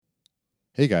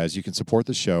Hey guys, you can support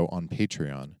the show on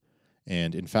Patreon.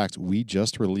 And in fact, we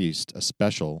just released a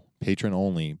special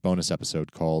patron-only bonus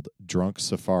episode called Drunk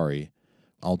Safari.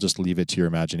 I'll just leave it to your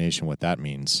imagination what that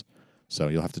means. So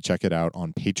you'll have to check it out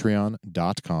on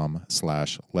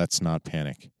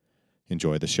patreon.com/letsnotpanic.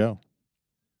 Enjoy the show.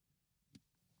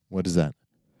 What is that?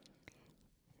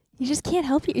 You just can't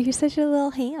help it. You're such a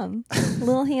little ham.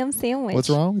 Little ham sandwich. What's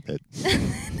wrong with it?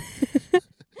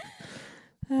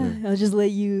 I'll just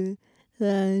let you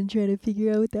try to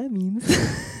figure out what that means.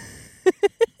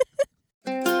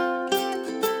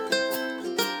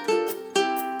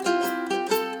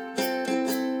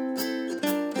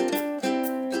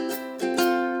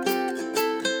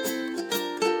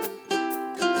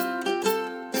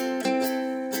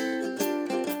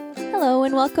 Hello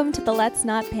and welcome to the Let's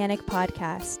Not Panic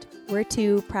podcast. We're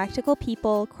two practical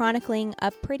people chronicling a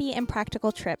pretty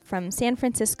impractical trip from San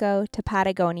Francisco to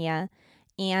Patagonia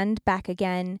and back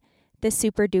again, the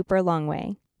super duper long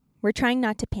way. We're trying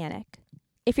not to panic.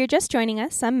 If you're just joining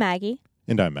us, I'm Maggie.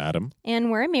 And I'm Adam.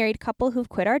 And we're a married couple who've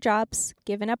quit our jobs,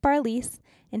 given up our lease,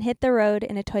 and hit the road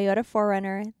in a Toyota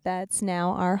 4Runner that's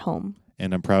now our home.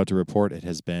 And I'm proud to report it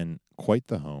has been quite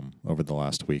the home over the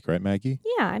last week, right, Maggie?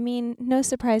 Yeah, I mean, no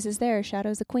surprises there.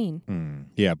 Shadow's a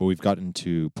queen. Yeah, but we've gotten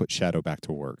to put Shadow back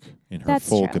to work in her That's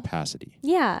full true. capacity.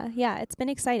 Yeah, it's been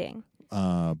exciting.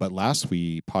 But last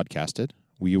we podcasted,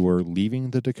 we were leaving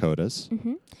the Dakotas,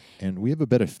 and we have a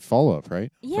bit of follow-up,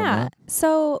 right? Yeah,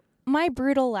 so my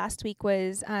brutal last week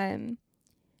was a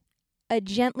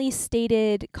gently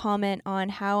stated comment on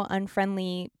how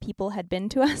unfriendly people had been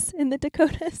to us in the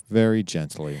Dakotas. Very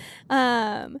gently.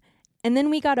 And then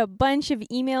we got a bunch of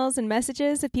emails and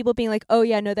messages of people being like, oh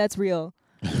yeah, no, that's real.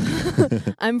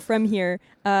 I'm from here,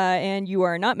 and you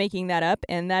are not making that up,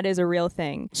 and that is a real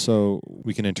thing. So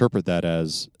we can interpret that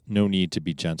as no need to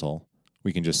be gentle.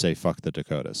 We can just say, fuck the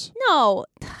Dakotas. No.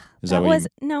 Is that what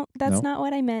No, that's not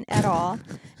what I meant at all.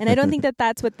 And I don't think that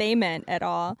that's what they meant at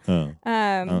all.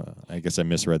 I guess I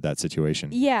misread that situation.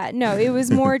 Yeah, no, it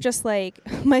was more just like,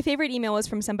 my favorite email was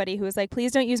from somebody who was like,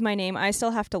 please don't use my name. I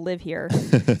still have to live here.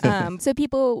 So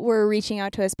people were reaching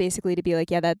out to us basically to be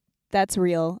like, yeah, that's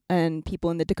real. And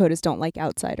people in the Dakotas don't like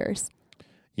outsiders.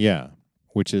 Yeah,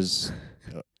 which is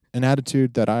an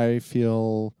attitude that I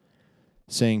feel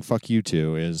saying fuck you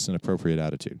to is an appropriate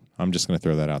attitude. I'm just going to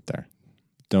throw that out there.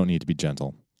 Don't need to be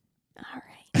gentle. All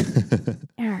right.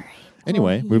 All right.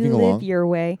 Anyway, well, moving along. Live your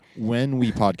way. When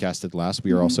we podcasted last,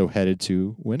 we are also headed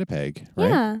to Winnipeg, right?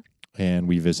 Yeah. And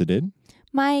we visited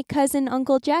my cousin,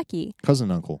 Uncle Jackie. Cousin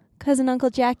Uncle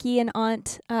Jackie and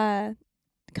aunt, cousin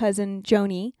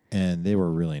Joni. And they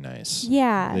were really nice.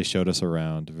 Yeah. They showed us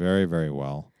around very, very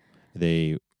well.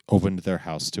 They opened their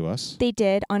house to us. They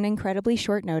did on incredibly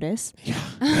short notice. Yeah.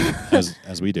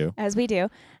 as we do. As we do.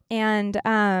 And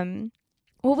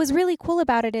what was really cool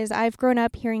about it is I've grown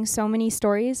up hearing so many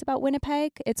stories about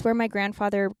Winnipeg. It's where my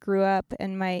grandfather grew up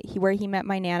and where he met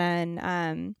my Nana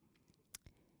and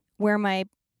where my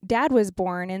dad was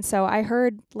born. And so I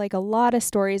heard like a lot of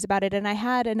stories about it and I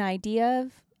had an idea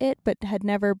of it, but I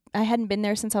hadn't been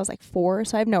there since I was like 4,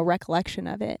 so I have no recollection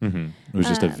of it. Mm-hmm. It was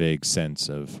just a vague sense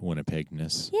of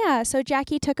Winnipegness. Yeah, so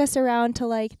Jackie took us around to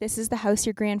like, this is the house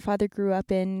your grandfather grew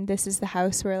up in. This is the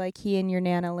house where like he and your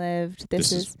Nana lived.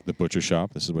 This is the butcher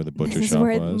shop. This is where the butcher shop was. This is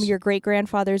where your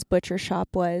great-grandfather's butcher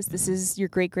shop was. This is your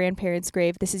great-grandparents'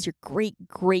 grave. This is your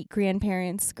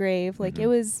great-great-grandparents' grave. Like, it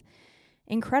was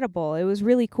incredible. It was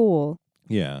really cool.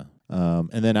 Yeah.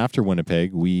 And then after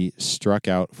Winnipeg, we struck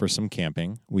out for some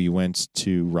camping. We went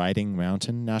to Riding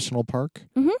Mountain National Park,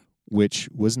 which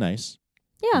was nice.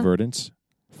 Yeah. Verdant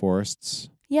forests.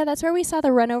 Yeah, that's where we saw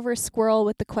the run-over squirrel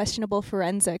with the questionable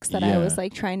forensics that I was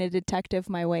like trying to detective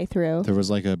my way through. There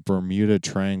was like a Bermuda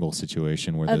Triangle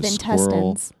situation where the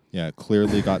squirrel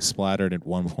clearly got splattered at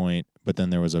one point, but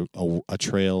then there was a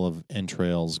trail of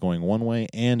entrails going one way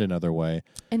and another way.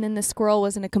 And then the squirrel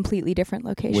was in a completely different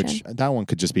location. Which, that one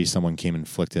could just be someone came and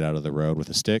flicked it out of the road with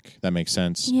a stick. That makes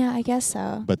sense. Yeah, I guess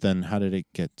so. But then how did it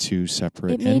get two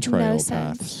separate entrail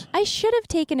paths? I should have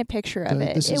taken a picture of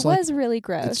it. It was really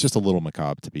gross. It's just a little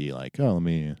macabre to be like, oh, let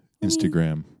me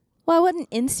Instagram. Well, I wouldn't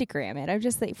Instagram it. I'm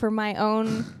just like, for my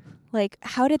own... Like,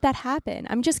 how did that happen?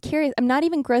 I'm just curious. I'm not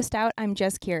even grossed out. I'm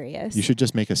just curious. You should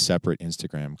just make a separate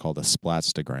Instagram called a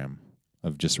Splatstagram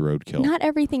of just roadkill. Not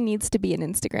everything needs to be an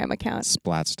Instagram account.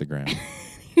 Splatstagram.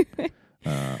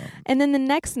 And then the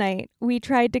next night, we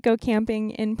tried to go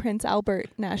camping in Prince Albert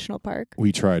National Park.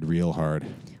 We tried real hard.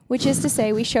 Which is to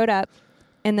say, we showed up,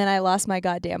 and then I lost my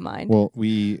goddamn mind. Well,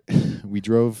 we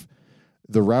drove...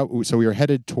 The route, so we were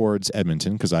headed towards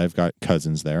Edmonton because I've got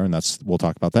cousins there, and we'll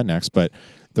talk about that next. But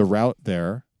the route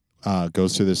there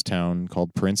goes through this town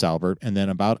called Prince Albert, and then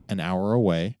about an hour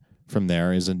away from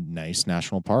there is a nice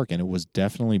national park, and it was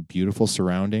definitely beautiful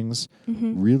surroundings,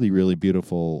 really, really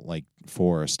beautiful, like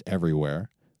forest everywhere,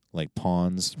 like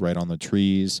ponds right on the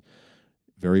trees,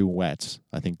 very wet.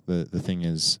 I think the thing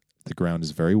is the ground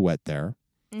is very wet there,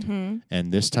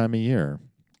 and this time of year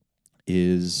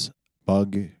is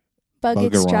bug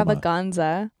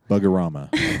extravaganza. Bugorama.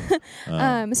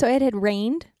 So it had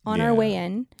rained on our way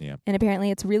in, Yeah. and apparently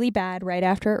it's really bad right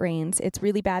after it rains. It's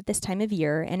really bad this time of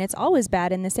year, and it's always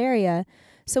bad in this area.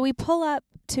 So we pull up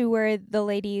to where the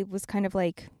lady was kind of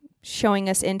like showing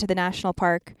us into the national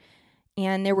park,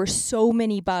 and there were so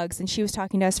many bugs, and she was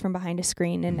talking to us from behind a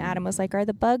screen, and Adam was like, "Are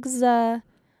the bugs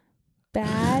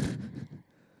bad?"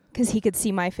 Because he could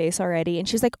see my face already, and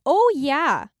she's like, "Oh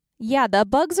yeah, the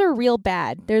bugs are real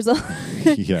bad. There's a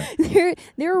Yeah.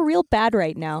 they're real bad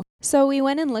right now." So we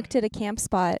went and looked at a camp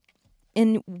spot,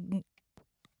 and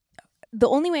the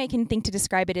only way I can think to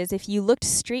describe it is if you looked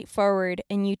straight forward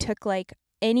and you took like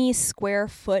any square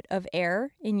foot of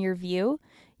air in your view,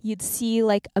 you'd see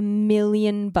like 1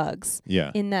 million bugs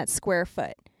in that square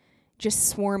foot, just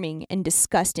swarming and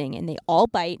disgusting, and they all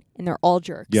bite and they're all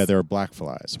jerks. Yeah, there are black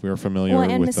flies. We were familiar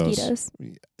and with mosquitoes.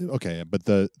 Those. Okay, but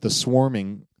the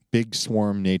swarming, big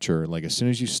swarm nature, like as soon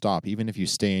as you stop, even if you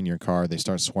stay in your car, they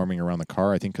start swarming around the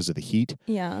car, I think because of the heat.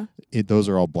 Yeah. Those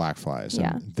are all black flies,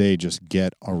 and they just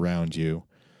get around you.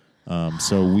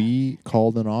 So we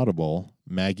called an audible.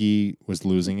 Maggie was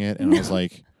losing it, and I was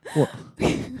like, what?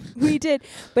 We did.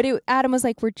 But Adam was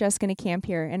like, "We're just going to camp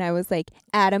here." And I was like,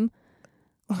 "Adam,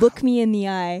 look me in the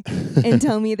eye and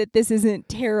tell me that this isn't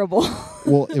terrible."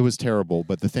 Well, it was terrible,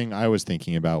 but the thing I was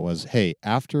thinking about was, hey,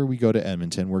 after we go to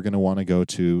Edmonton, we're going to want to go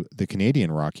to the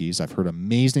Canadian Rockies. I've heard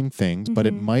amazing things, but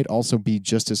it might also be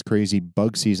just as crazy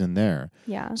bug season there.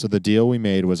 Yeah. So the deal we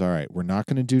made was, all right, we're not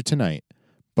going to do tonight,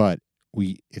 but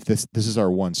if this is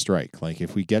our one strike. Like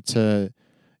if we get to,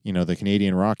 the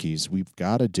Canadian Rockies, we've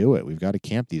got to do it. We've got to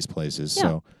camp these places. Yeah.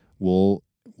 So we'll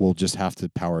just have to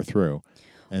power through.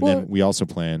 And then we also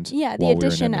planned. Yeah, the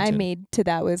addition I made to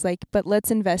that was like, but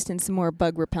let's invest in some more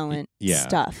bug repellent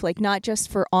stuff. Like not just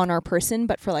for on our person,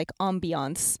 but for like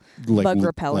ambiance bug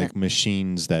repellent. Like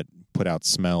machines that put out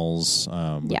smells.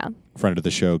 Friend of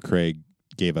the show, Craig,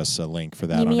 gave us a link for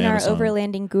that on Amazon. You mean our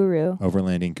overlanding guru.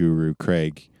 Overlanding guru,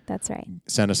 Craig. That's right.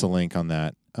 Sent us a link on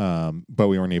that. But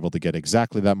we weren't able to get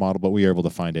exactly that model, but we were able to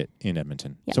find it in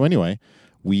Edmonton. Yep. So anyway,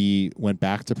 we went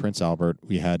back to Prince Albert.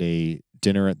 We had a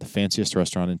dinner at the fanciest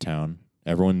restaurant in town.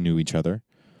 Everyone knew each other.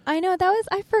 I know.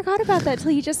 I forgot about that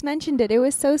till you just mentioned it. It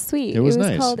was so sweet. It was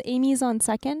nice. Called Amy's on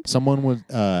Second. Someone would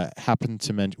happen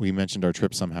to we mentioned our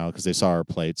trip somehow because they saw our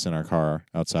plates in our car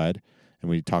outside, and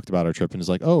we talked about our trip, and it's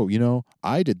like, oh,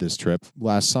 I did this trip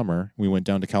last summer. We went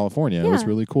down to California. Yeah. It was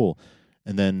really cool.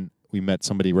 And then we met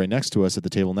somebody right next to us at the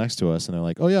table next to us, and they're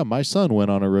like, oh, yeah, my son went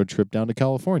on a road trip down to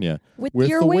California with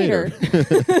your the waiter.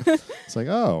 It's like,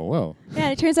 oh, whoa. Yeah,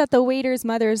 it turns out the waiter's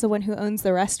mother is the one who owns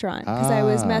the restaurant because I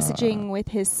was messaging with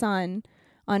his son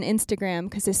on Instagram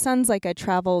because his son's like a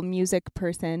travel music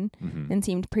person and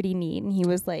seemed pretty neat. And he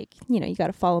was like, you got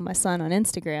to follow my son on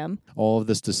Instagram. All of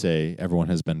this to say, everyone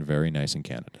has been very nice in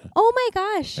Canada. Oh my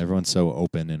gosh. Everyone's so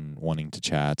open and wanting to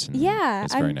chat. And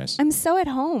it's very nice. I'm so at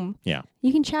home. Yeah.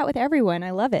 You can chat with everyone.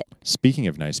 I love it. Speaking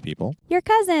of nice people. Your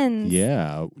cousins.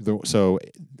 Yeah. So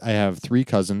I have 3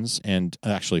 cousins and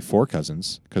actually 4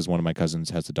 cousins because one of my cousins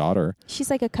has a daughter. She's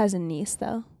like a cousin niece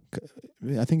though.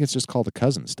 I think it's just called a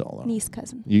cousin still, though. Niece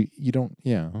cousin. You don't,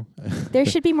 There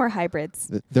should be more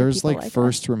hybrids. There's like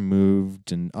first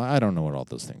removed, and I don't know what all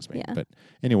those things mean. Yeah. But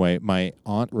anyway, my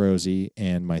Aunt Rosie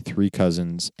and my 3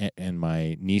 cousins and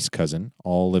my niece cousin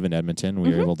all live in Edmonton.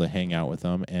 We were able to hang out with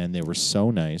them, and they were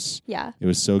so nice. Yeah. It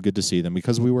was so good to see them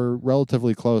because we were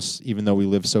relatively close, even though we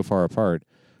lived so far apart.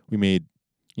 We made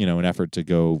an effort to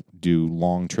go do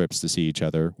long trips to see each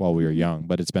other while we were young,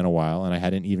 but it's been a while, and I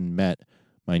hadn't even met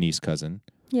my niece cousin.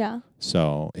 Yeah.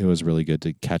 So it was really good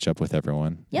to catch up with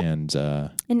everyone. Yep.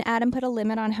 And Adam put a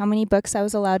limit on how many books I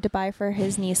was allowed to buy for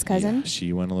his niece cousin. Yeah,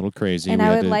 she went a little crazy. And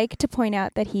I would like to point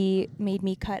out that he made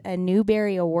me cut a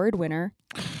Newbery Award winner.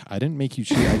 I didn't make you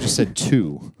cheat. I just said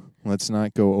 2. Let's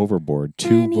not go overboard.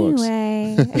 2 books.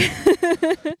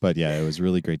 But yeah, it was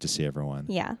really great to see everyone.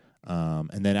 Yeah.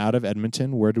 And then out of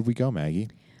Edmonton, where did we go, Maggie?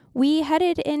 We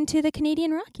headed into the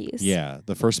Canadian Rockies. Yeah.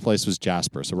 The first place was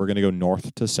Jasper. So we're going to go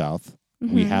north to south.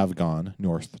 We have gone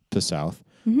north to south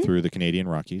through the Canadian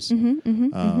Rockies.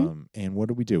 And what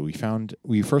did we do?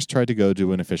 We first tried to go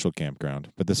to an official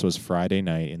campground, but this was Friday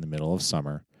night in the middle of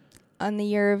summer. On the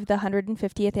year of the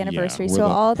 150th anniversary. So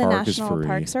all the national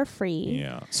parks are free.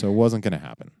 Yeah. So it wasn't going to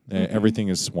happen. Everything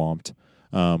is swamped.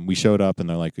 We showed up, and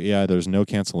they're like, yeah, there's no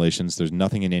cancellations. There's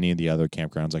nothing in any of the other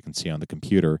campgrounds I can see on the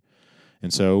computer.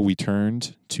 And so we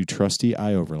turned to trusty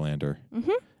iOverlander,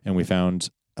 and we found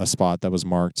a spot that was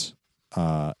marked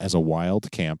as a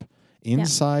wild camp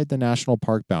inside the national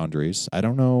park boundaries. I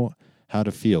don't know how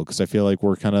to feel, because I feel like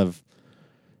we're kind of...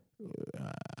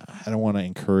 I don't want to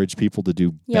encourage people to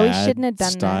do we shouldn't have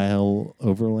done style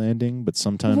overlanding, but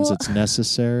sometimes it's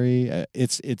necessary.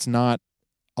 It's not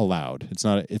allowed.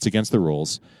 It's against the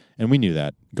rules, and we knew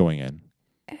that going in.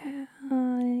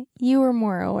 You were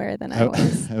more aware than I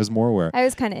was. I was more aware. I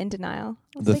was kind of in denial.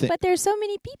 I was but there's so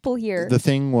many people here. The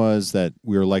thing was that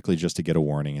we were likely just to get a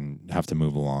warning and have to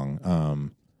move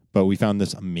along. But we found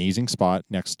this amazing spot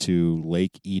next to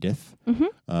Lake Edith,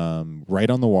 right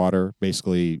on the water,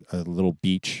 basically a little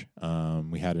beach.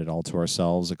 We had it all to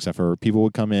ourselves, except for people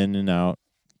would come in and out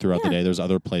throughout the day. There's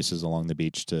other places along the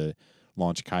beach to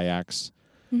launch kayaks.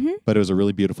 But it was a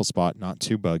really beautiful spot, not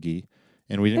too buggy.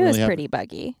 And we didn't really have... pretty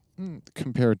buggy.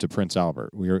 Compared to Prince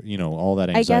Albert. We were, all that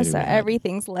anxiety. I guess so.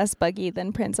 Everything's less buggy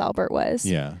than Prince Albert was.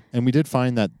 Yeah. And we did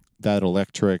find that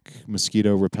electric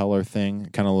mosquito repeller thing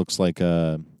kind of looks like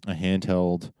a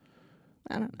handheld...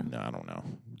 I don't know. No, I don't know.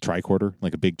 Tricorder,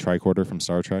 like a big tricorder from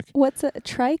Star Trek. What's a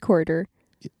tricorder?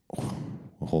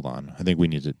 Well, hold on. I think we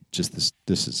need to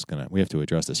we have to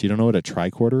address this. You don't know what a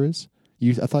tricorder is?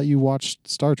 I thought you watched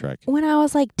Star Trek. When I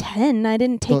was like 10, I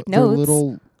didn't take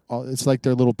notes. It's like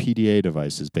their little PDA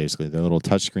devices, basically. They're little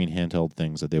touchscreen handheld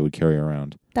things that they would carry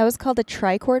around. That was called a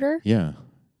tricorder? Yeah.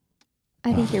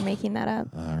 I think you're making that up.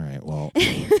 All right. Well,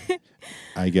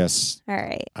 I guess. All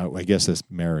right. I guess this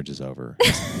marriage is over.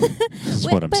 That's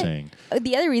what I'm saying.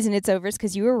 The other reason it's over is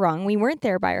because you were wrong. We weren't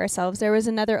there by ourselves. There was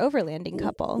another overlanding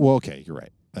couple. Well, okay, you're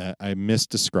right. I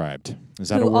misdescribed. Is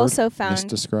that a word?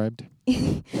 Misdescribed?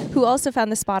 Who also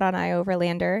found the spot on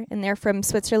iOverlander, and they're from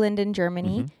Switzerland and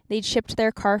Germany. They'd shipped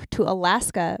their car to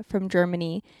Alaska from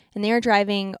Germany, and they are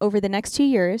driving over the next 2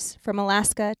 years from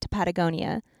Alaska to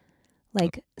Patagonia,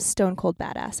 like stone cold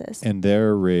badasses. And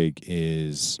their rig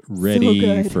is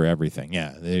ready for everything.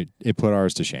 Yeah, it put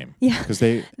ours to shame. Yeah, because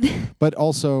but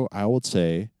also I would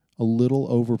say a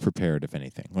little over prepared, if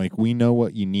anything. Like, we know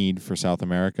what you need for South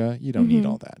America. You don't need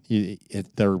all that.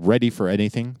 They're ready for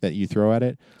anything that you throw at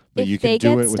it. But you can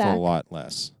do it with a lot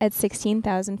less. At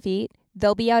 16,000 feet,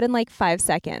 they'll be out in like 5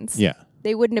 seconds. Yeah.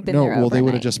 They wouldn't have been there overnight. Well, they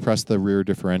would have just pressed the rear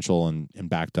differential and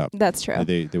backed up. That's true.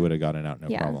 They would have gotten out, no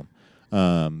problem.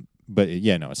 But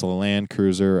yeah, no, it's a Land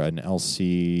Cruiser, an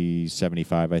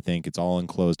LC75, I think. It's all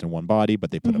enclosed in one body,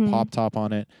 but they put a pop top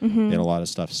on it. They had a lot of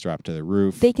stuff strapped to the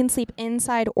roof. They can sleep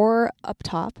inside or up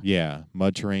top. Yeah,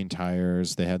 mud terrain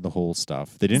tires. They had the whole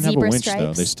stuff. They didn't have a winch,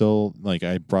 though. They still, like,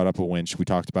 I brought up a winch. We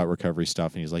talked about recovery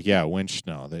stuff, and he's like, yeah, winch,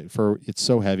 no. It's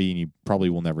so heavy, and you probably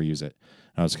will never use it.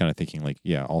 And I was kind of thinking, like,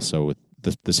 yeah, also with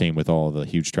the same with all the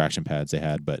huge traction pads they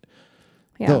had, but...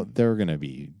 Yeah.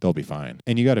 They'll be fine.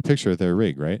 And you got a picture of their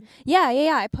rig, right? Yeah.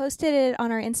 I posted it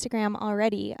on our Instagram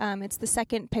already. It's the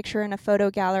second picture in a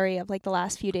photo gallery of like the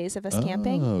last few days of us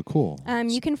camping. Oh, cool.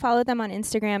 You can follow them on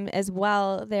Instagram as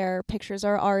well. Their pictures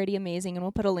are already amazing, and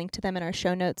we'll put a link to them in our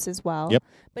show notes as well. Yep.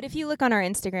 But if you look on our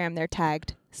Instagram, they're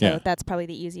tagged. So that's probably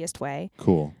the easiest way.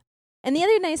 Cool. And the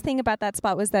other nice thing about that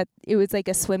spot was that it was like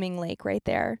a swimming lake right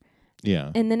there.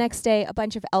 Yeah. And the next day, a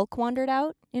bunch of elk wandered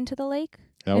out into the lake.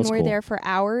 And we're there for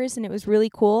hours, and it was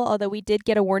really cool, although we did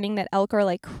get a warning that elk are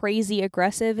like crazy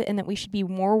aggressive and that we should be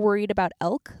more worried about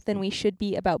elk than we should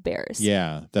be about bears.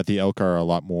 Yeah, that the elk are a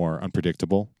lot more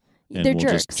unpredictable and They're will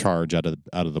jerks. Just charge out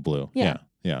of the blue. Yeah.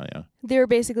 They're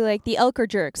basically like, the elk are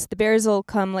jerks. The bears will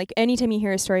come, like, anytime you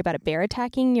hear a story about a bear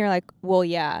attacking, you're like, well,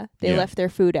 yeah, they left their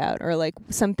food out, or like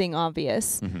something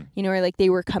obvious, or like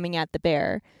they were coming at the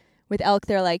bear. With elk,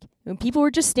 they're like, people were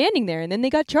just standing there and then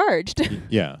they got charged.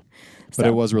 Yeah. But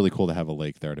it was really cool to have a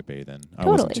lake there to bathe in. I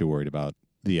wasn't too worried about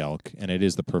the elk, and it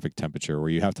is the perfect temperature where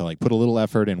you have to like put a little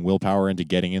effort and willpower into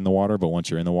getting in the water, but once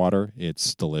you're in the water,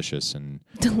 it's delicious and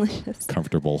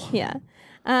comfortable. Yeah.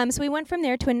 So we went from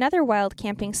there to another wild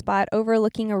camping spot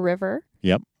overlooking a river.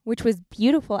 Yep. Which was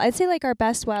beautiful. I'd say like our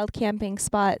best wild camping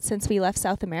spot since we left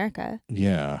South America.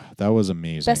 Yeah, that was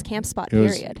amazing. Best camp spot,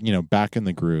 period. It was, back in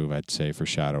the groove, I'd say, for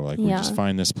Shadow. Like, we just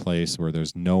find this place where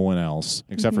there's no one else,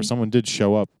 except for someone did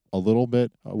show up a little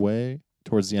bit away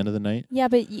towards the end of the night. Yeah,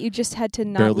 but you just had to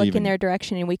not look in their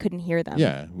direction, and we couldn't hear them.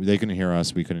 Yeah, they couldn't hear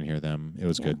us. We couldn't hear them. It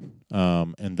was good.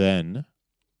 And then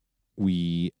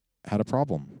we had a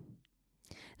problem.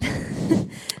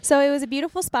 So it was a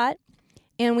beautiful spot.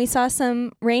 And we saw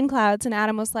some rain clouds, and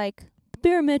Adam was like,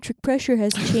 barometric pressure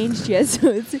hasn't changed yet, so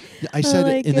it's. I said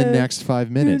it in the next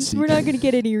 5 minutes. We're not going to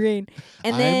get any rain.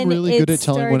 And then I'm really good at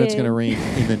telling started... when it's going to rain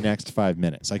in the next 5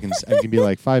 minutes. I can be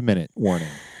like 5-minute warning.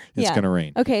 It's going to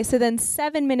rain. Okay, so then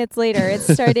 7 minutes later, it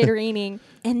started raining,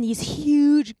 and these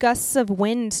huge gusts of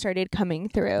wind started coming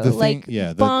through,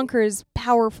 bonkers,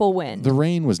 powerful wind. The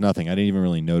rain was nothing. I didn't even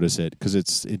really notice it because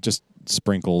it just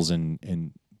sprinkles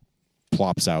and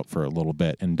plops out for a little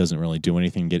bit and doesn't really do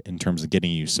anything in terms of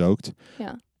getting you soaked.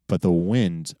 Yeah. But the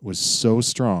wind was so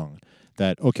strong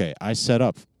that, okay, I set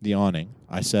up the awning,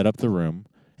 I set up the room,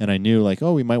 and I knew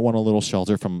we might want a little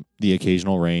shelter from the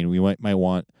occasional rain. We might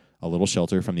want a little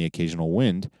shelter from the occasional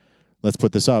wind. Let's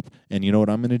put this up. And you know what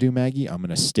I'm going to do, Maggie? I'm going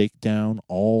to stake down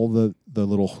all the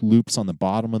little loops on the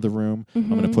bottom of the room.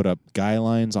 Mm-hmm. I'm going to put up guy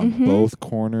lines on both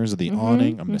corners of the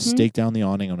awning. I'm going to stake down the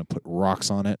awning. I'm going to put rocks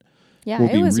on it. Yeah,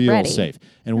 we'll be was real ready. safe.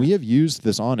 And we have used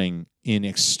this awning in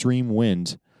extreme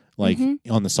wind,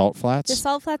 on the salt flats. The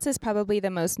salt flats is probably the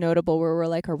most notable where we're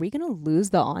like, are we going to lose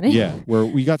the awning? Yeah, where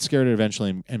we got scared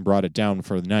eventually and brought it down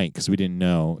for the night because we didn't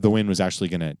know the wind was actually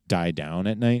going to die down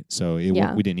at night. So we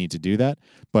didn't need to do that.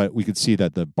 But we could see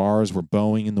that the bars were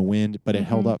bowing in the wind, but it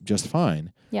held up just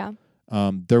fine. Yeah.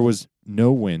 There was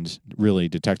no wind really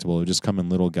detectable. It would just come in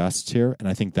little gusts here. And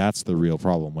I think that's the real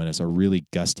problem when it's a really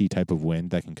gusty type of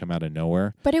wind that can come out of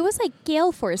nowhere. But it was like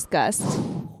gale force gusts.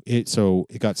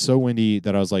 It got so windy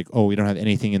that I was like, oh, we don't have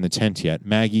anything in the tent yet.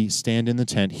 Maggie, stand in the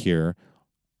tent here,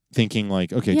 thinking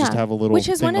just have a little Which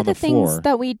is thing one of the the things floor.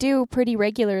 that we do pretty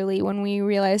regularly when we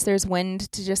realize there's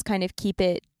wind to just kind of keep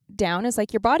it down. Is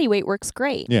your body weight works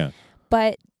great. Yeah.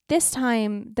 But this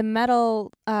time, the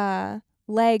metal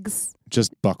legs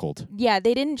just buckled. Yeah,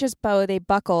 they didn't just bow, they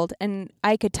buckled. And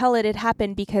I could tell it had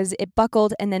happened because it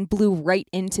buckled and then blew right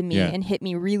into me and hit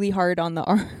me really hard on the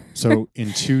arm. So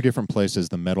in 2 different places,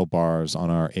 the metal bars on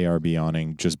our ARB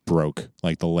awning just broke.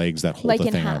 The legs that hold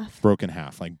the thing up. Broke in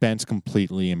half. Bent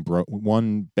completely and broke.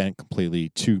 1 bent completely,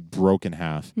 2 broke in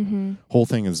half. Mm-hmm. Whole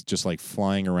thing is just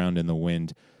flying around in the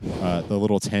wind. The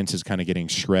little tent is kind of getting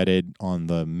shredded on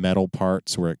the metal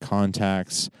parts where it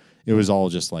contacts. It was all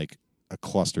just a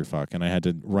clusterfuck, and I had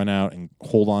to run out and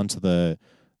hold on to the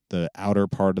outer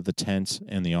part of the tent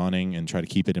and the awning and try to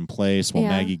keep it in place while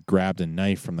Maggie grabbed a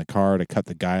knife from the car to cut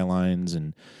the guy lines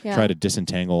and try to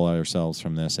disentangle ourselves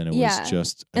from this, and it was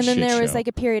just a and then shit there show. was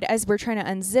a period as we're trying to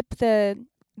unzip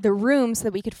the room so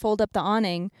that we could fold up the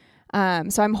awning,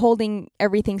 so I'm holding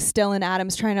everything still and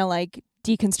Adam's trying to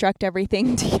deconstruct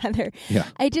everything together.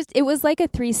 It was like a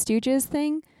Three Stooges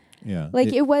thing. Yeah.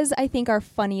 It was, I think, our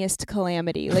funniest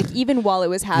calamity. Even while it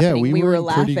was happening, we were in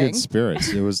laughing. Pretty good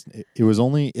spirits.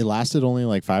 It lasted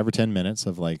only 5 or 10 minutes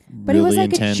of but really it was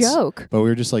intense. A joke. But we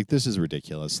were just this is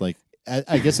ridiculous.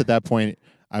 I guess at that point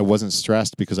I wasn't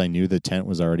stressed because I knew the tent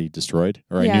was already destroyed,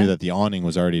 or I knew that the awning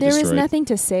was already destroyed. There was nothing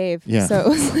to save. Yeah. So it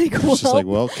was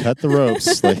just cut the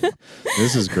ropes.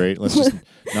 This is great. Let's just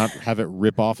not have it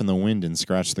rip off in the wind and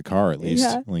scratch the car at least.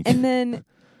 Yeah. And then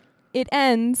it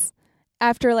ends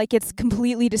after it's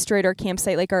completely destroyed our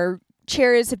campsite. Our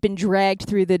chairs have been dragged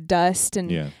through the dust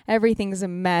and everything's a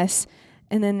mess.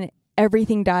 And then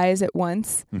everything dies at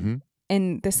once. Mm-hmm.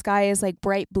 And the sky is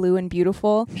bright blue and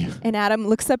beautiful. Yeah. And Adam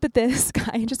looks up at the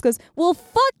sky and just goes, well,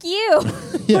 fuck you,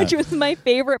 which was my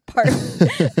favorite part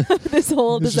of this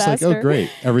whole disaster. Just oh, great.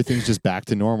 Everything's just back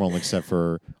to normal except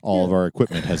for all of our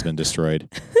equipment has been destroyed.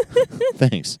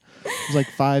 Thanks. It was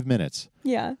 5 minutes.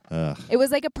 Yeah. Ugh. It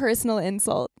was a personal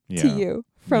insult to you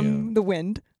from the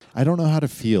wind. I don't know how to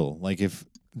feel. If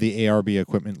the ARB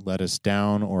equipment let us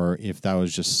down or if that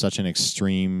was just such an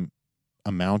extreme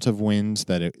amount of wind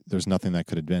that there's nothing that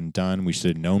could have been done. We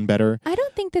should have known better. I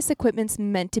don't think this equipment's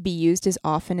meant to be used as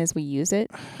often as we use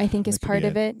it. I think is part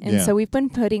of it. And so we've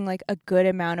been putting a good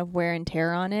amount of wear and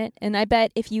tear on it. And I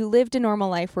bet if you lived a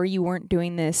normal life where you weren't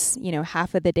doing this,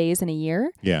 half of the days in a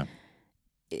year. Yeah.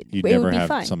 You'd it never would be have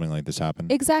fine. Something like this happen.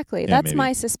 Exactly. That's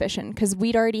my suspicion because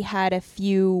we'd already had a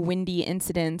few windy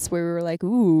incidents where we were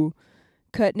ooh,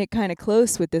 cutting it kind of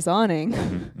close with this awning.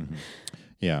 Mm-hmm.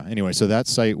 Yeah. Anyway, so that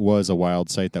site was a wild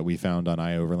site that we found on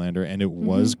iOverlander, and it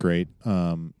was great.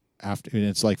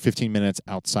 It's 15 minutes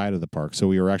outside of the park, so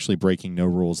we were actually breaking no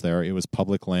rules there. It was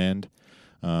public land,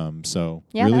 so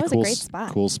really that was cool, a great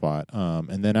spot. Cool spot.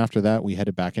 And then after that, we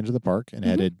headed back into the park and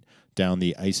headed down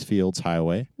the Icefields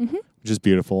Highway, which is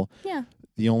beautiful. Yeah.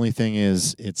 The only thing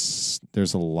is,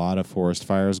 there's a lot of forest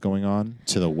fires going on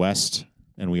to the west,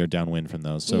 and we are downwind from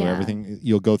those. So everything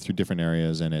you'll go through different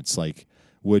areas, and it's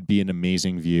would be an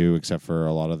amazing view, except for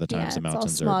a lot of the times the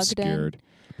mountains are obscured.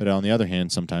 But on the other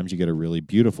hand, sometimes you get a really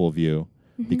beautiful view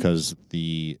because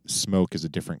the smoke is a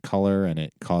different color and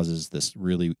it causes this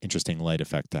really interesting light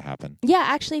effect to happen. Yeah,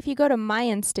 actually, if you go to my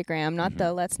Instagram, not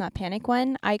the Let's Not Panic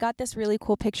one, I got this really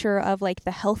cool picture of like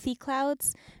the healthy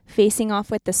clouds facing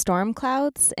off with the storm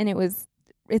clouds, and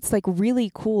it's like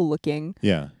really cool looking.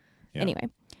 Yeah. Anyway.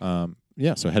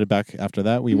 So headed back after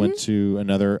that, we went to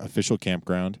another official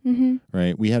campground,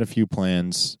 right? We had a few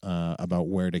plans about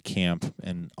where to camp,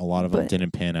 and a lot of them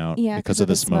didn't pan out because of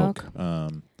the smoke.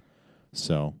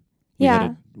 So we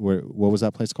headed, what was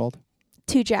that place called?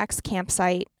 Two Jacks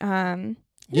campsite.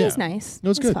 It was nice. It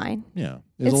was good. Fine. Yeah.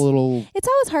 It's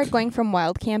always hard going from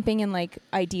wild camping in like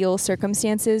ideal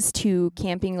circumstances to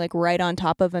camping like right on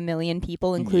top of 1 million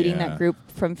people, including that group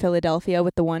from Philadelphia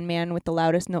with the one man with the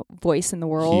loudest voice in the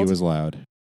world. He was loud.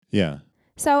 Yeah.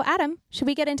 So Adam, should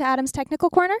we get into Adam's technical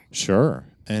corner? Sure.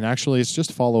 And actually, it's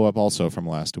just follow up also from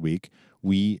last week.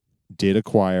 We did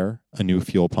acquire a new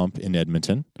fuel pump in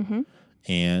Edmonton,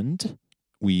 and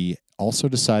we also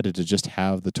decided to just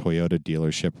have the Toyota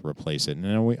dealership replace it.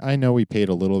 And I know we paid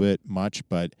a little bit much,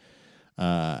 but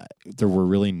there were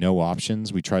really no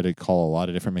options. We tried to call a lot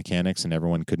of different mechanics, and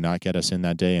everyone could not get us in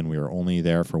that day, and we were only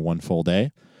there for one full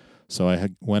day. So I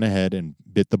went ahead and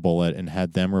bit the bullet and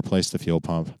had them replace the fuel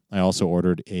pump. I also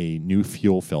ordered a new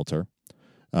fuel filter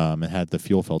and had the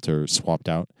fuel filter swapped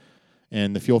out.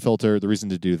 And the fuel filter, the reason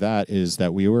to do that is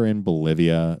that we were in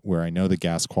Bolivia, where I know the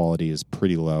gas quality is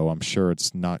pretty low. I'm sure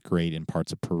it's not great in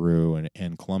parts of Peru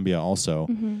and Colombia also.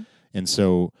 And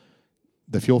so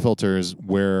the fuel filter is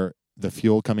where the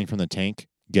fuel coming from the tank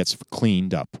gets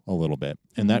cleaned up a little bit.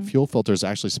 And that fuel filter is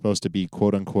actually supposed to be,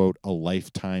 quote unquote, a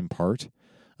lifetime part.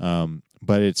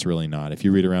 But it's really not. If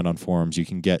you read around on forums, you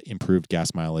can get improved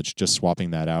gas mileage just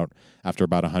swapping that out after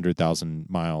about 100,000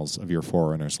 miles of your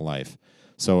 4Runner's life.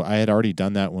 So I had already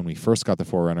done that when we first got the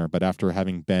 4Runner, but after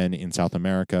having been in South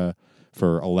America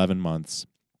for 11 months,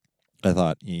 I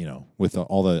thought, with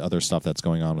all the other stuff that's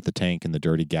going on with the tank and the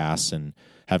dirty gas and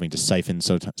having to siphon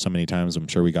so many times, I'm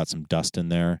sure we got some dust in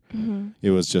there. It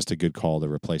was just a good call to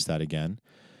replace that again.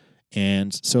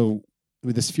 And so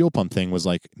with this fuel pump thing was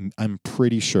like, I'm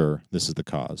pretty sure this is the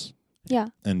cause. Yeah.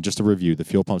 And just to review, the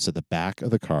fuel pump's at the back of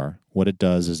the car. What it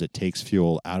does is it takes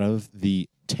fuel out of the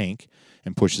tank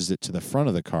and pushes it to the front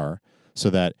of the car so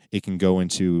that it can go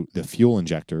into the fuel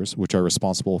injectors, which are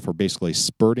responsible for basically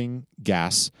spurting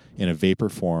gas in a vapor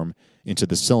form into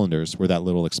the cylinders where that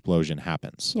little explosion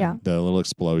happens. Yeah. The little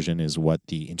explosion is what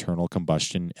the internal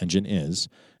combustion engine is,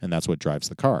 and that's what drives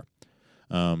the car.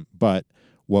 But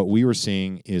what we were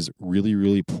seeing is really,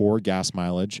 really poor gas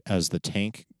mileage as the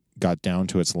tank got down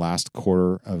to its last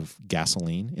quarter of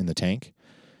gasoline in the tank.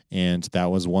 And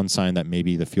that was one sign that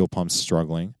maybe the fuel pump's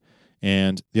struggling.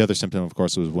 And the other symptom, of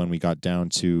course, was when we got down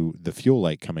to the fuel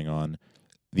light coming on,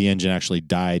 the engine actually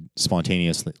died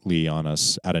spontaneously on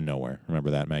us out of nowhere.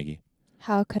 Remember that, Maggie?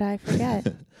 How could I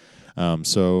forget?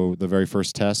 So the very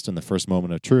first test and the first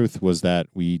moment of truth was that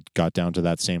we got down to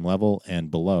that same level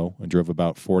and below and drove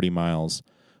about 40 miles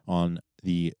on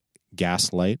the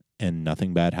gas light, and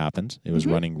nothing bad happened. It was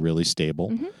running really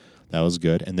stable. That was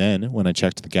good. And then when I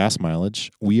checked the gas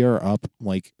mileage, we are up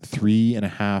like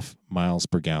 3.5 miles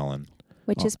per gallon.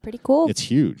 Which is pretty cool. It's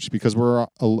huge because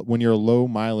when you're a low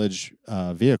mileage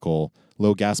vehicle,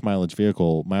 low gas mileage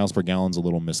vehicle, miles per gallon is a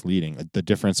little misleading. The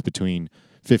difference between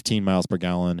 15 miles per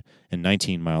gallon and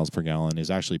 19 miles per gallon is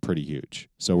actually pretty huge.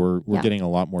 So we're getting a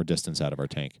lot more distance out of our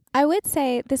tank. I would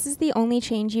say this is the only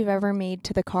change you've ever made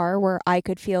to the car where I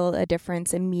could feel a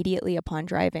difference immediately upon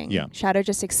driving. Yeah. Shadow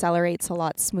just accelerates a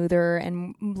lot smoother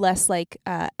and less like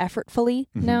effortfully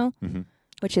now,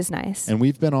 which is nice. And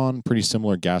we've been on pretty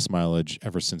similar gas mileage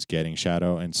ever since getting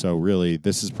Shadow. And so really,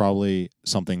 this is probably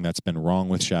something that's been wrong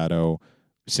with Shadow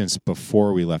since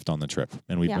before we left on the trip.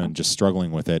 And we've been just struggling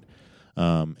with it.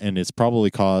 And it's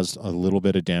probably caused a little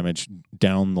bit of damage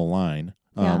down the line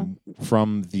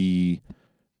from the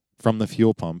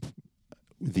fuel pump.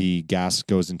 The gas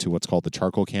goes into what's called the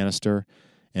charcoal canister,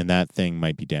 and that thing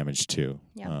might be damaged too.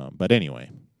 Yeah. But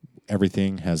anyway,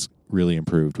 everything has really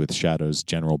improved with Shadow's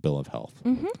general bill of health.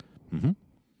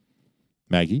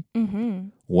 Maggie,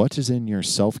 what is in your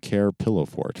self-care pillow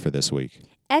fort for this week?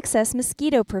 Excess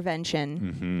mosquito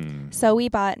prevention. So we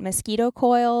bought mosquito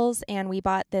coils, and we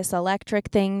bought this electric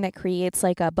thing that creates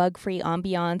like a bug-free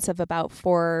ambiance of about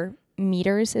 4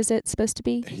 meters, is it supposed to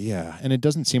be? Yeah, and it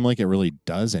doesn't seem like it really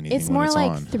does anything. It's more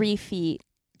like on. 3 feet.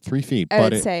 3 feet. I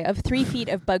would say of 3 feet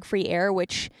of bug-free air,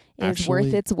 which is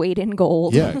worth its weight in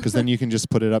gold. Yeah, because then you can just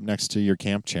put it up next to your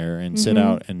camp chair and sit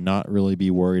out and not really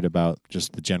be worried about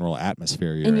just the general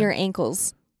atmosphere you're in. Your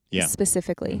ankles.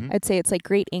 specifically. Mm-hmm. I'd say it's like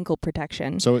great ankle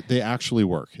protection. So they actually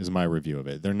work, is my review of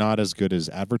it. They're not as good as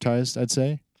advertised, I'd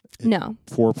say. No.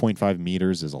 4.5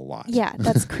 meters is a lot. Yeah,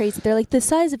 that's crazy. They're like the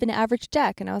size of an average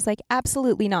deck. And I was like,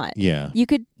 absolutely not. Yeah. You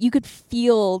could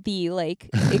feel the like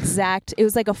exact, it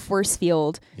was like a force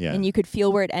field. Yeah. And you could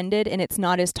feel where it ended, and it's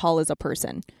not as tall as a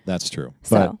person. That's true.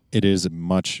 So. But it is a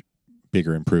much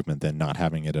bigger improvement than not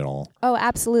having it at all. Oh,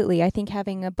 absolutely. I think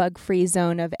having a bug-free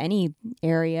zone of any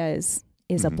area is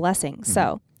a blessing. Mm-hmm.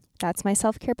 So that's my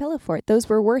self-care pillow fort. Those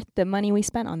were worth the money we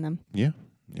spent on them. Yeah.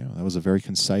 Yeah, that was a very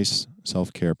concise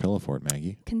self-care pillow fort,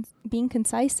 Maggie. Being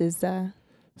concise is...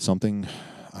 something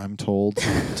I'm told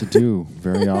to do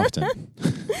very often.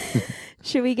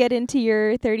 Should we get into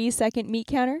your 30-second meat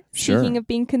counter? Sure. Speaking of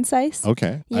being concise.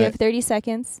 Okay. You have 30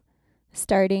 seconds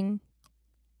starting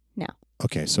now.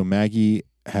 Okay, so Maggie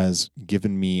has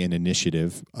given me an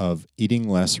initiative of eating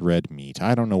less red meat.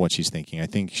 I don't know what she's thinking. I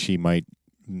think she might...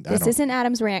 This isn't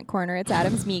Adam's rant corner. It's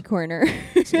Adam's meat corner.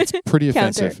 It's pretty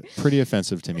offensive. Pretty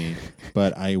offensive to me.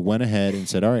 But I went ahead and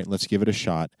said, all right, let's give it a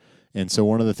shot. And so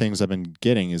one of the things I've been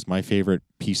getting is my favorite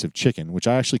piece of chicken, which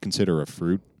I actually consider a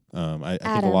fruit. I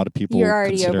think a lot of people you're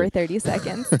already consider... over 30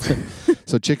 seconds.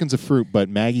 So chicken's a fruit, but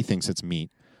Maggie thinks it's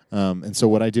meat. And so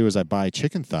what I do is I buy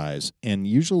chicken thighs. And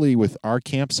usually with our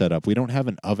camp setup, we don't have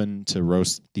an oven to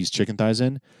roast these chicken thighs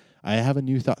in. I have a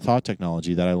new thought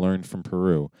technology that I learned from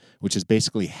Peru, which is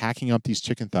basically hacking up these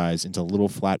chicken thighs into little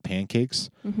flat pancakes.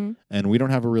 Mm-hmm. And we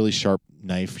don't have a really sharp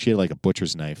knife. She had like a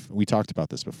butcher's knife. We talked about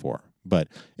this before. But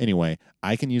anyway,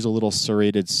 I can use a little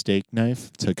serrated steak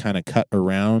knife to kind of cut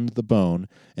around the bone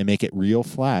and make it real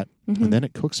flat. Mm-hmm. And then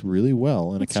it cooks really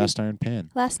well in a cast iron pan.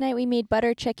 Last night we made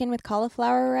butter chicken with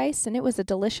cauliflower rice, and it was a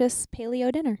delicious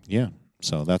paleo dinner. Yeah.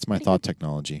 So that's my thought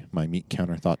technology, my meat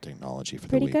counter thought technology for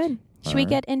the week. Pretty good. Should we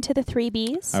get into the 3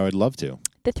 Bs? I would love to.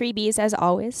 The 3 Bs, as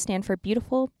always, stand for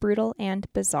beautiful, brutal,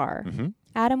 and bizarre. Mm-hmm.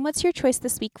 Adam, what's your choice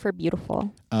this week for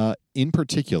beautiful? In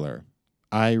particular,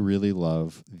 I really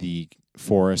love the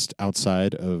forest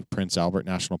outside of Prince Albert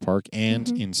National Park and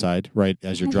inside, right,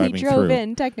 as you're driving through. We drove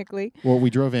in, technically. Well,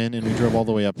 we drove in, and we drove all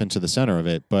the way up into the center of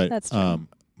it. But that's true.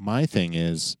 My thing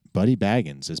is Buddy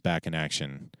Baggins is back in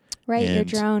action. Right, your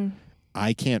drone.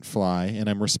 I can't fly, and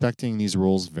I'm respecting these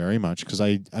rules very much because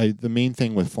the main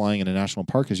thing with flying in a national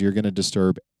park is you're going to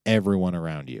disturb everyone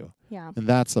around you. Yeah. And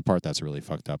that's the part that's really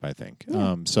fucked up, I think.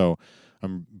 Yeah. So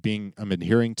I'm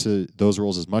adhering to those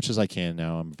rules as much as I can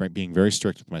now. I'm being very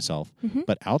strict with myself. Mm-hmm.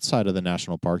 But outside of the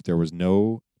national park, there was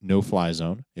no fly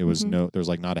zone. It was there was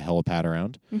like not a helipad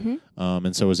around. Mm-hmm.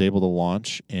 And so I was able to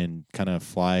launch and kind of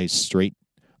fly straight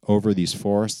over these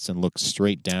forests and look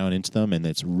straight down into them, and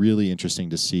it's really interesting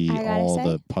to see all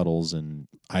the puddles and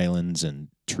islands and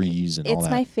trees and all that.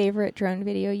 It's my favorite drone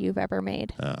video you've ever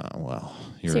made. Well,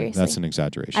 seriously, that's an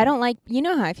exaggeration. I don't like, you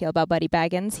know how I feel about Buddy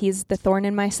Baggins. He's the thorn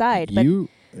in my side.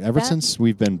 But since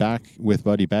we've been back with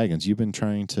Buddy Baggins, you've been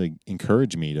trying to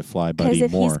encourage me to fly Buddy more.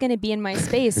 Because if he's going to be in my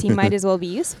space, he might as well be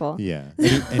useful. Yeah,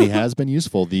 and he has been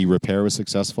useful. The repair was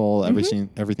successful.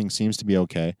 Everything seems to be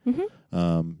okay. Mm-hmm.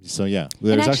 So yeah,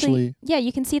 there's actually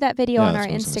you can see that video on our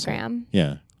Instagram.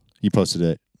 Yeah, you posted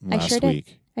it last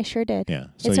week. I sure did. Yeah,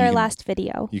 so it's our last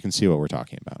video. You can see what we're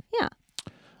talking about.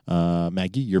 Yeah.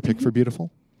 Maggie, your pick for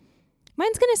beautiful?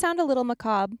 Mine's going to sound a little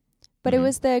macabre, but it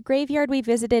was the graveyard we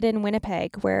visited in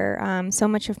Winnipeg where so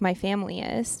much of my family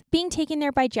is. Being taken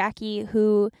there by Jackie,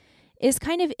 who is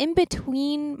kind of in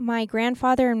between my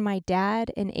grandfather and my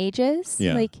dad in ages.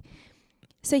 Yeah.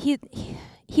 So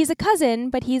he's a cousin,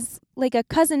 but he's like a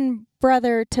cousin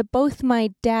brother to both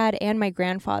my dad and my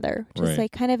grandfather. Just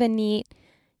like kind of a neat,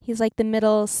 he's like the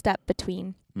middle step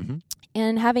between. Mm-hmm.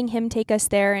 And having him take us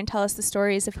there and tell us the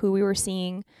stories of who we were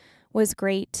seeing was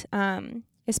great.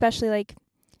 Especially like,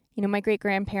 my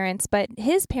great-grandparents, but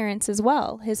his parents as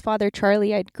well. His father,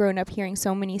 Charlie, I'd grown up hearing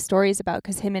so many stories about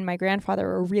because him and my grandfather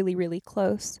were really, really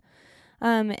close.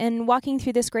 And walking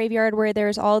through this graveyard where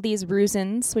there's all these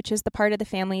Rusins, which is the part of the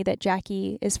family that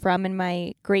Jackie is from and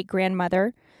my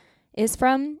great-grandmother is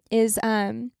from, is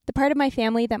the part of my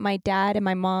family that my dad and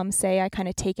my mom say I kind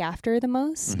of take after the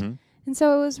most. Mm-hmm. And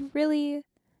so it was really...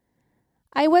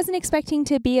 I wasn't expecting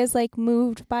to be as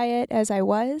moved by it as I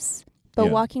was. But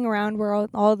walking around where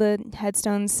all the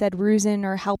headstones said Rusin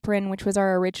or Halprin, which was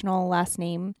our original last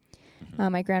name,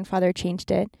 my grandfather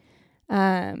changed it.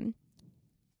 It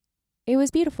was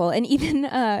beautiful. And even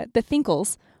the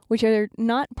Finkles, which are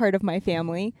not part of my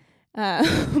family,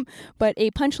 but a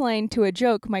punchline to a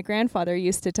joke my grandfather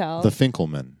used to tell. The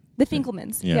Finkelman. The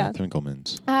Finkelmans. Yeah, the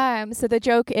Finkelmans. So the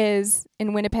joke is,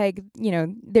 in Winnipeg,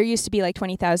 there used to be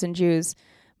 20,000 Jews.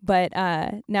 But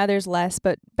now there's less.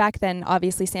 But back then,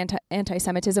 obviously,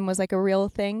 anti-Semitism was like a real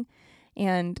thing.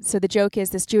 And so the joke is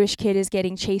this Jewish kid is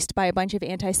getting chased by a bunch of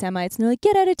anti-Semites. And they're like,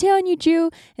 get out of town, you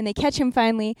Jew. And they catch him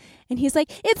finally. And he's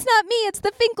like, it's not me, it's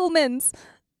the Finkelmans.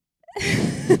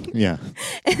 Yeah.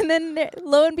 And then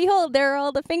lo and behold, there are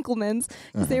all the Finkelmans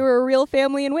because they were a real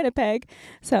family in Winnipeg.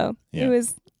 So it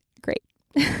was great.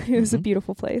 It was a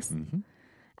beautiful place. Mm-hmm.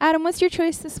 Adam, what's your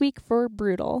choice this week for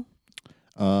brutal?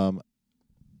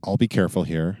 I'll be careful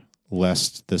here,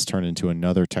 lest this turn into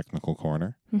another technical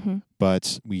corner. Mm-hmm.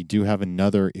 But we do have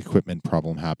another equipment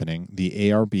problem happening. The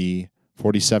ARB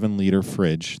 47-liter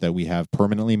fridge that we have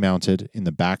permanently mounted in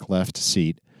the back left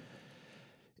seat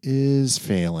is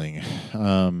failing.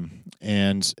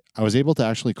 And I was able to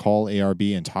actually call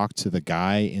ARB and talk to the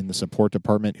guy in the support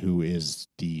department who is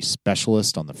the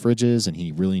specialist on the fridges, and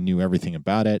he really knew everything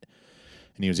about it.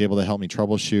 And he was able to help me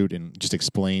troubleshoot and just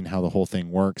explain how the whole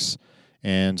thing works.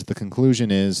 And the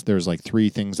conclusion is there's like 3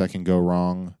 things that can go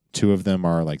wrong. 2 of them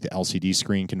are like the LCD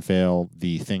screen can fail,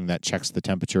 the thing that checks the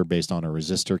temperature based on a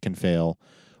resistor can fail,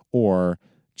 or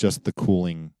just the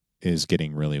cooling is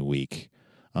getting really weak.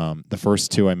 The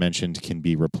first 2 I mentioned can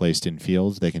be replaced in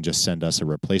field. They can just send us a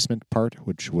replacement part,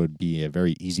 which would be a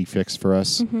very easy fix for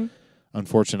us. Mm-hmm.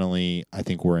 Unfortunately, I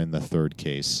think we're in the 3rd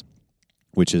case,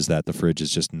 which is that the fridge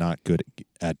is just not good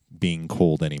at being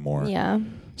cold anymore. Yeah.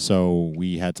 So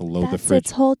we had to load the fridge. That's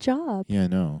its whole job. Yeah, I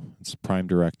know. It's a prime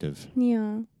directive.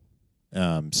 Yeah.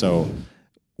 So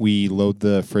we load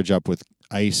the fridge up with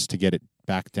ice to get it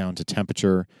back down to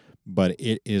temperature, but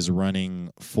it is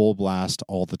running full blast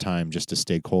all the time just to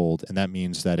stay cold, and that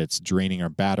means that it's draining our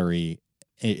battery.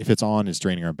 If it's on, it's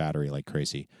draining our battery like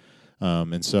crazy.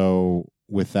 And so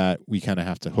with that, we kind of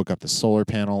have to hook up the solar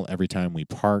panel every time we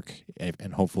park,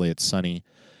 and hopefully it's sunny.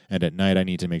 And at night, I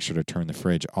need to make sure to turn the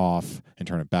fridge off and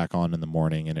turn it back on in the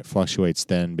morning, and it fluctuates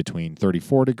then between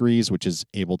 34 degrees, which is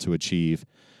able to achieve,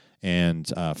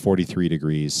 and 43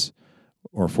 degrees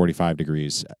or 45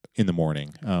 degrees in the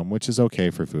morning, which is okay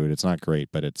for food. It's not great,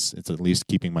 but it's at least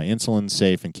keeping my insulin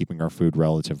safe and keeping our food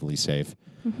relatively safe.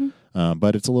 Mm-hmm.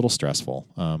 But it's a little stressful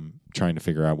trying to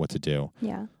figure out what to do.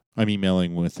 Yeah. I'm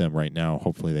emailing with them right now.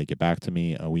 Hopefully they get back to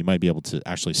me. We might be able to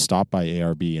actually stop by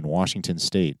ARB in Washington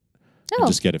State and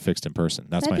just get it fixed in person.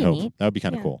 That's my hope. Neat. That would be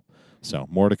kind of cool. So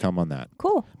more to come on that.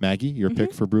 Cool. Maggie, your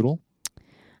pick for brutal?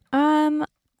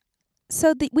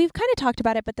 So we've kind of talked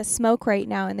about it, but the smoke right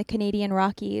now in the Canadian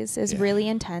Rockies is really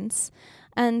intense.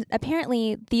 And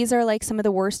apparently these are like some of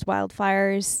the worst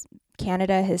wildfires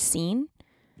Canada has seen.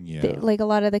 Yeah. Like a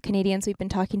lot of the Canadians we've been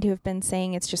talking to have been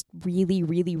saying it's just really,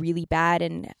 really, really bad.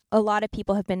 And a lot of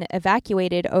people have been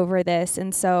evacuated over this.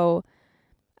 And so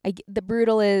the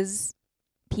brutal is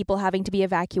people having to be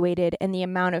evacuated, and the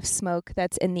amount of smoke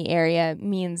that's in the area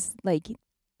means like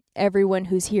everyone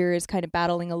who's here is kind of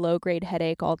battling a low-grade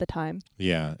headache all the time.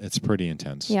 Yeah, it's pretty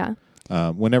intense. Yeah.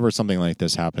 Whenever something like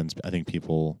this happens, I think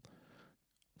people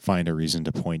find a reason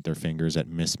to point their fingers at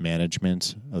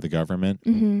mismanagement of the government.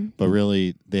 Mm-hmm. But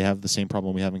really, they have the same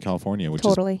problem we have in California, which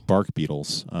is bark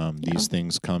beetles. These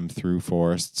things come through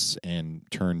forests and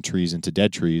turn trees into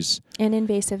dead trees. And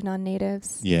invasive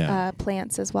non-natives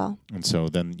plants as well. And so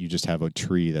then you just have a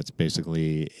tree that's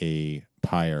basically a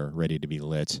pyre ready to be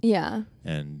lit. Yeah.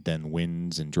 And then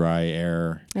winds and dry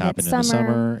air happen in the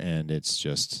summer, and it's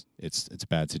just, it's a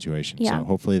bad situation. Yeah. So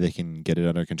hopefully they can get it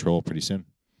under control pretty soon.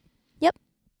 Yep.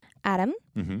 Adam,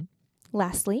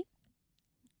 lastly,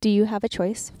 do you have a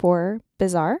choice for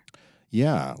bizarre?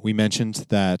 Yeah, we mentioned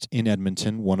that in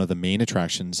Edmonton, one of the main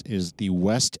attractions is the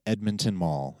West Edmonton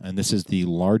Mall, and this is the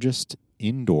largest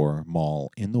indoor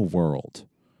mall in the world.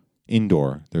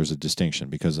 Indoor, there's a distinction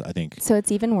because I think... So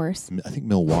it's even worse. I think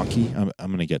Milwaukee, I'm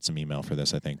going to get some email for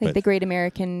this, I think. Like but the Great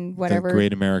American whatever. The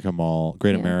Great America Mall,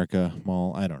 America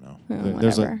Mall, I don't know.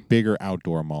 There's a bigger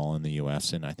outdoor mall in the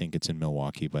U.S., and I think it's in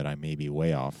Milwaukee, but I may be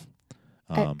way off.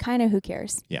 Kind of who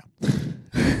cares? Yeah.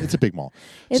 It's a big mall.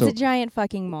 It's a giant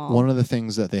fucking mall. One of the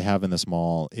things that they have in this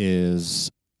mall is,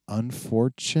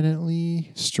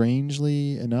 unfortunately,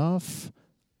 strangely enough,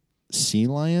 sea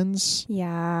lions.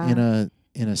 Yeah.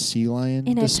 In a sea lion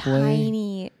display. In a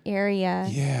tiny area.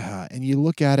 Yeah. And you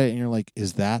look at it and you're like,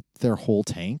 is that their whole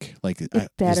tank? Like, is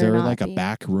there like a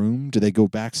back room? Do they go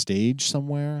backstage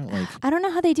somewhere? Like, I don't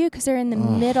know how they do because they're in the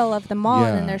middle of the mall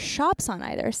and then there's shops on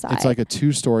either side. It's like a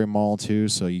 2-story mall too,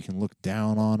 so you can look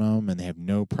down on them and they have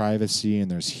no privacy, and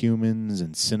there's humans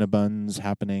and Cinnabons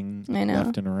happening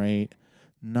left and right.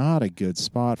 Not a good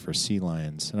spot for sea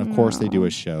lions. And of course they do a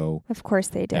show. Of course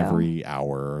they do. Every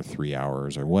hour or 3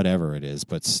 hours or whatever it is.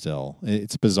 But still,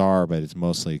 it's bizarre, but it's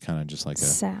mostly kind of just like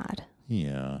sad.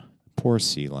 Yeah. Poor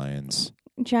sea lions.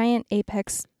 Giant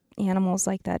apex animals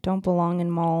like that don't belong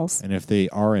in malls. And if they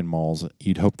are in malls,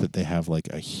 you'd hope that they have like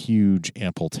a huge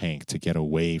ample tank to get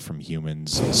away from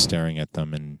humans staring at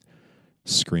them and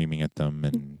screaming at them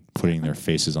and putting their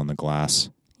faces on the glass.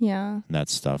 Yeah. And that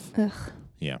stuff. Ugh.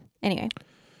 Yeah. Anyway.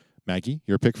 Maggie,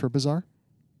 your pick for Bizarre?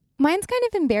 Mine's kind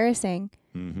of embarrassing.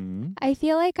 Mm-hmm. I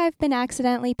feel like I've been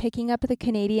accidentally picking up the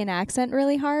Canadian accent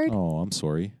really hard. Oh, I'm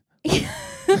sorry.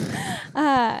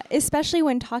 Especially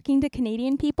when talking to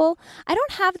Canadian people. I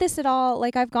don't have this at all.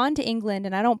 Like, I've gone to England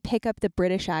and I don't pick up the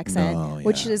British accent,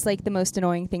 which is like the most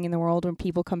annoying thing in the world when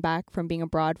people come back from being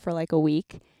abroad for like a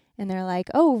week and they're like,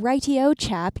 oh, righty-o,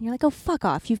 chap. And you're like, oh, fuck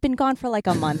off. You've been gone for like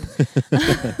a month.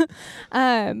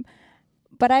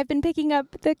 But I've been picking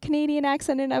up the Canadian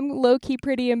accent and I'm low-key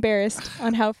pretty embarrassed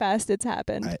on how fast it's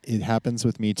happened. It happens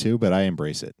with me too, but I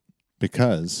embrace it.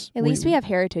 Because at least we have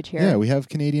heritage here. Yeah, we have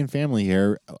Canadian family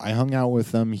here. I hung out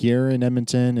with them here in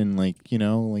Edmonton, and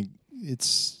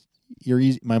you're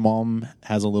easy. My mom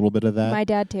has a little bit of that. My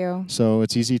dad too. So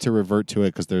it's easy to revert to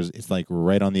it because it's like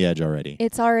right on the edge already.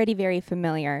 It's already very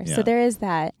familiar. Yeah. So there is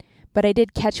that. But I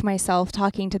did catch myself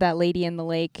talking to that lady in the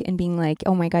lake and being like,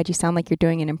 "Oh my God, you sound like you're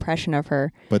doing an impression of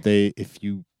her." But if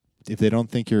they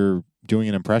don't think you're doing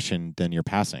an impression, then you're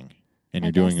passing. And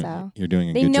you're doing a good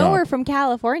job. They know we're from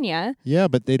California. Yeah,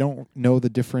 but they don't know the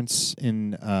difference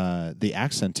in the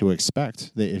accent to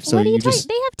expect. They have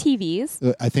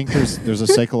TVs. I think there's a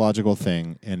psychological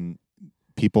thing, and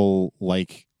people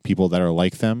like people that are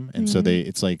like them, and so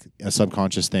it's like a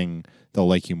subconscious thing. They'll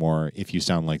like you more if you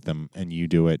sound like them, and you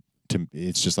do it.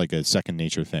 It's just like a second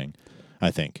nature thing,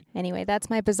 I think. Anyway, that's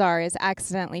my bizarre, is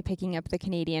accidentally picking up the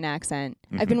Canadian accent.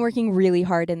 I've been working really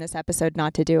hard in this episode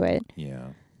not to do it. Yeah.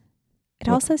 It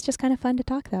also is just kind of fun to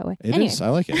talk that way. It is. I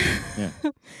like it. Yeah.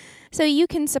 So you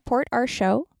can support our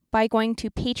show by going to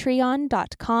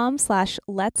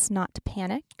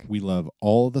patreon.com/letsnotpanic. We love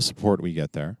all the support we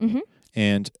get there. Mm-hmm.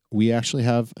 And we actually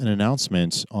have an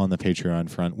announcement on the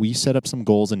Patreon front. We set up some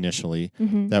goals initially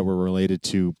that were related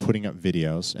to putting up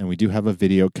videos. And we do have a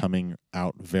video coming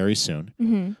out very soon.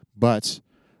 Mm-hmm. But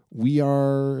we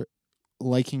are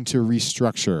liking to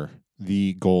restructure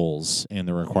the goals and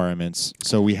the requirements.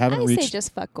 So we haven't reached... I say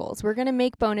just fuck goals. We're going to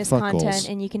make bonus content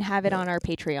and you can have it on our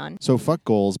Patreon. So fuck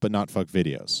goals, but not fuck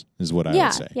videos is what I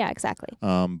would say. Yeah, exactly.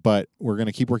 But we're going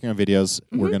to keep working on videos.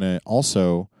 We're going to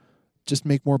also just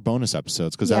make more bonus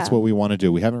episodes because that's what we want to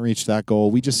do. We haven't reached that goal.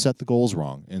 We just set the goals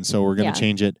wrong. And so we're going to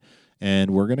change it.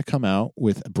 And we're going to come out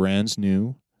with a brand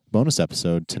new bonus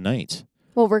episode tonight.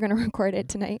 Well, we're going to record it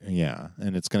tonight. Yeah,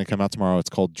 and it's going to come out tomorrow. It's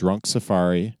called Drunk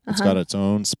Safari. It's got its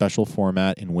own special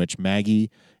format in which Maggie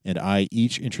and I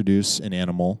each introduce an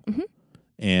animal. Mm-hmm.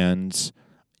 And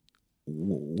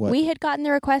we had gotten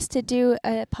the request to do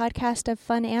a podcast of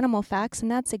fun animal facts,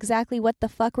 and that's exactly what the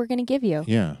fuck we're going to give you.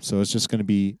 Yeah, so it's just going to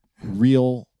be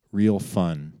real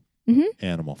fun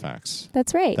animal facts.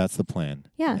 That's right. That's the plan.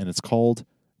 Yeah. And it's called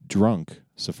Drunk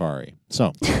Safari.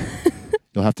 So...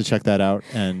 You'll have to check that out,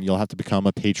 and you'll have to become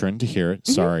a patron to hear it.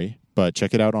 Sorry. But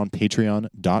check it out on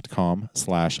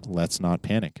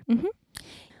patreon.com/letsnotpanic. Mm-hmm.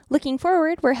 Looking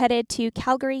forward, we're headed to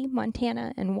Calgary,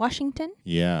 Montana, and Washington.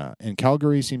 Yeah, and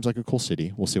Calgary seems like a cool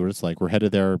city. We'll see what it's like. We're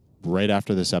headed there right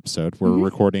after this episode. We're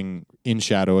recording in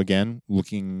shadow again,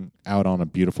 looking out on a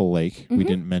beautiful lake. We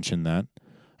didn't mention that,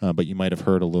 but you might have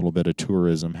heard a little bit of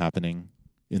tourism happening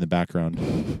in the background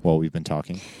while we've been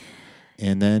talking.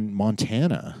 And then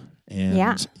Montana.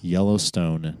 And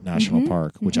Yellowstone National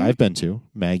Park, which I've been to.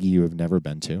 Maggie, you have never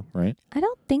been to, right? I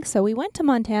don't think so. We went to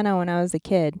Montana when I was a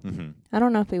kid. Mm-hmm. I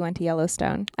don't know if we went to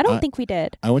Yellowstone. I don't think we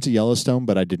did. I went to Yellowstone,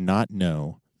 but I did not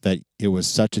know that it was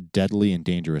such a deadly and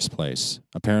dangerous place.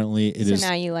 Apparently, it is. So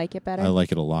now you like it better? I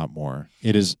like it a lot more.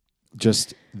 It is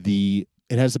just it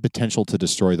has the potential to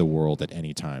destroy the world at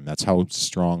any time. That's how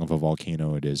strong of a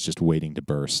volcano it is, just waiting to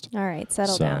burst. All right,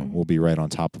 settle down. So we'll be right on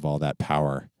top of all that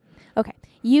power. Okay.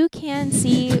 You can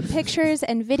see pictures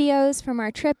and videos from our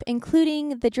trip,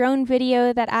 including the drone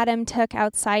video that Adam took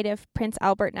outside of Prince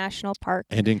Albert National Park.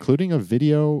 And including a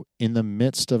video in the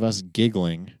midst of us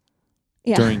giggling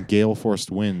during gale-forced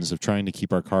winds of trying to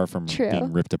keep our car from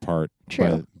being ripped apart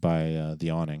by the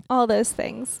awning. All those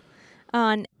things.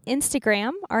 On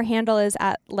Instagram, our handle is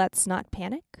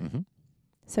 @letsnotpanic. Mm-hmm.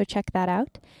 So check that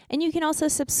out. And you can also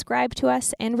subscribe to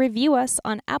us and review us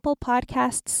on Apple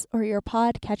Podcasts or your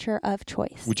podcatcher of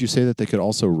choice. Would you say that they could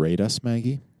also rate us,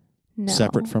 Maggie? No.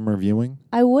 Separate from reviewing?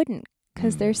 I wouldn't,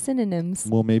 because they're synonyms.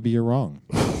 Well, maybe you're wrong.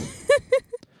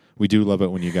 We do love it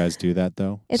when you guys do that,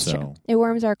 though. It's true. It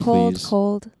warms our cold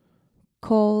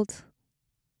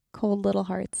little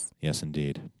hearts. Yes,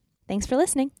 indeed. Thanks for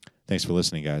listening. Thanks for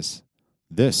listening, guys.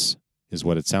 This is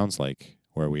what it sounds like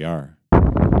where we are.